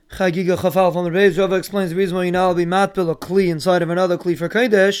Chagiga Chafal from the Reis. Rava explains the reason why you now will be matbil a kli inside of another kli for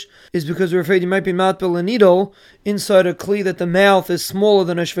Kodesh is because we're afraid you might be matbil a needle inside a kli that the mouth is smaller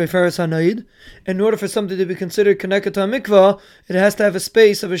than a Shveferes Hanaid. In order for something to be considered Connected to a mikvah, it has to have a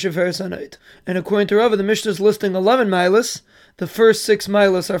space of a Shveferes Hanaid. And according to Rava, the Mishnah is listing 11 milas. The first 6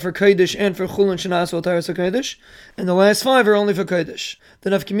 milas are for Kodesh and for Chulin Shanas Taras Kodesh, and the last 5 are only for Kodesh. The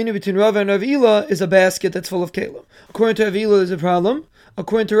nafkamina between Rava and Rav Ila is a basket that's full of kelim. According to Rav Ila, there's a problem.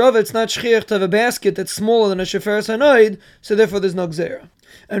 According to Rava, it's not shchiach to have a basket that's smaller than a Sheferes Hanaid, so therefore there's no gzera.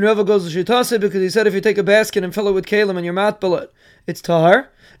 And Rava goes to Shitase because he said if you take a basket and fill it with kelim and you're matbel it, it's tahar.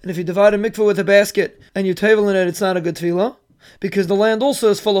 And if you divide a mikveh with a basket and you tavel in it, it's not a good tefillah, because the land also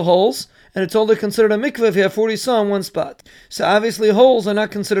is full of holes, and it's only considered a mikveh if you have 40 saw in one spot. So obviously holes are not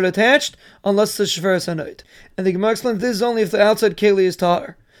considered attached unless it's a Sheferes Hanaid. And the Gemara explains this is only if the outside keli is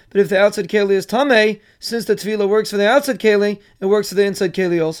tahar. But if the outside keli is tamei, since the tefillah works for the outside keli, it works for the inside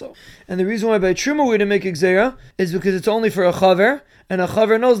keli also. And the reason why by truma we didn't make gzera is because it's only for a chaver, and a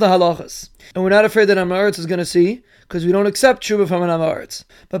chaver knows the halachas. And we're not afraid that Amaretz is going to see, because we don't accept truma from an Amaretz.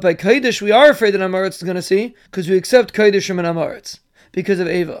 But by Kodesh we are afraid that Amaretz is going to see, because we accept Kodesh from an Amaretz, because of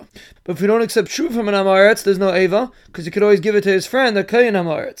Eva. But if we don't accept truma from an Amaretz, there's no Eva, because he could always give it to his friend, a Kayin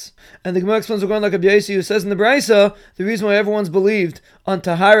Amaretz. And the Gemara explains we're going like a B'yasi who says in the Braisa, the reason why everyone's believed on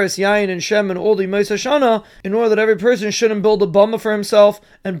Taharis, Yain, and Shem, and all the Yimos Hashana, in order that every person shouldn't build a bama for himself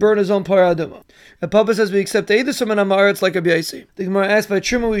and burn his own paraduma. And Papa says we accept Eidus from an Amaretz like a B'yasi. The Gemara asks by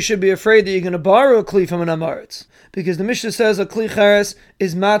Truma we should be afraid that you're going to borrow a Kli from an Amaretz, because the Mishnah says a Kli Chares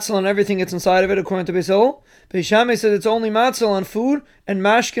is matzal on everything that's inside of it, according to Beis Hillel. Beis Shammai says it's only matzal on food and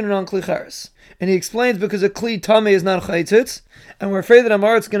mashkin and on Kli Chares. And he explains because a Kli Tameh is not a Chaitzitz, and we're afraid that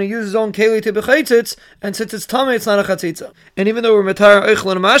Amaretz is going to use his own Keli to be Chaitzitz, and since it's Tameh, it's not a Chatzitza. And even though we're Matar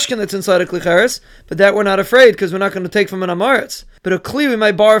Eichel and a Mashkin that's inside a Kli Chares, but that we're not afraid because we're not going to take from an Amaretz. But a Kli we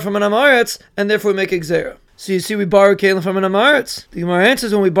might borrow from an Amaretz, and therefore we make Gzera. So you see we borrow Kelim from an Amaretz. The Gemara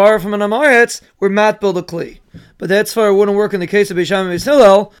answers when we borrow from an Amaretz, we're matbil the Kli. But that's far wouldn't work in the case of Beis Shammai and Beis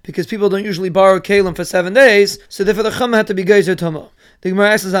Hillel, because people don't usually borrow Kelim for 7 days, so therefore the Chama had to be Geyser Tama. The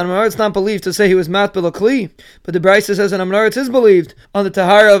Gemara asks on Amaretz not believed to say he was matbil a Kli, but the Braisa says on Amaretz is believed on the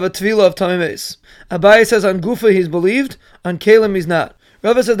Tahara of a Tvila of Tamimes. Abaye says on Gufa he's believed, on Kelim he's not.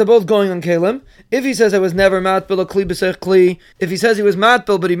 Rava says they're both going on Kelim. If he says I was never matbil a Kli b'sech Kli, if he says he was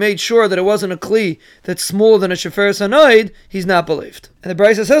matbil but he made sure that it wasn't a Kli that's smaller than a Sheferes Hanaid, he's not believed. And the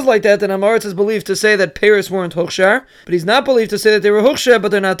Braisa says like that, then Amaretz is believed to say that Paris weren't Huchshar, but he's not believed to say that they were Huchshar but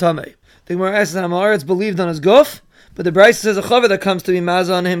they're not Tameh. The Gemara asks that Amaretz believed on his Guf, but the Braisa says a Chaver that comes to be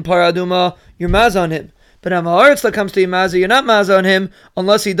Maza on him, Paraduma, you're Maza on him. But Amaretz that comes to be Maza, you're not Maza on him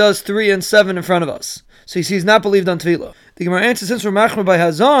unless he does 3 and 7 in front of us. So you see he's not believed on Tvila. The Gemara answers since we're Machmer by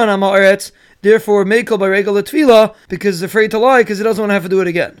Hazan, Amaretz, therefore Mekel by regular Tvila, because he's afraid to lie because he doesn't want to have to do it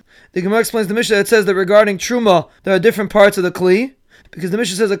again. The Gemara explains the Mishnah that says that regarding Truma, there are different parts of the Kli, because the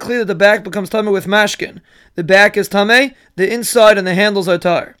Mishnah says a Kli that the back becomes Tameh with Mashkin. The back is Tameh, the inside and the handles are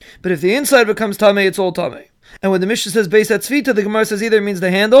Tar. But if the inside becomes Tameh, it's all Tameh. And when the Mishnah says Beis Hatzvita, the Gemara says either it means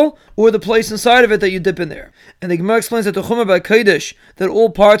the handle or the place inside of it that you dip in there. And the Gemara explains that the Chumah by Kodesh, that all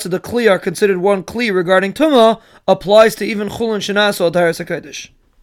parts of the Kli are considered one Kli regarding Tumah, applies to even Chulin Shanas or Taras HaKodesh.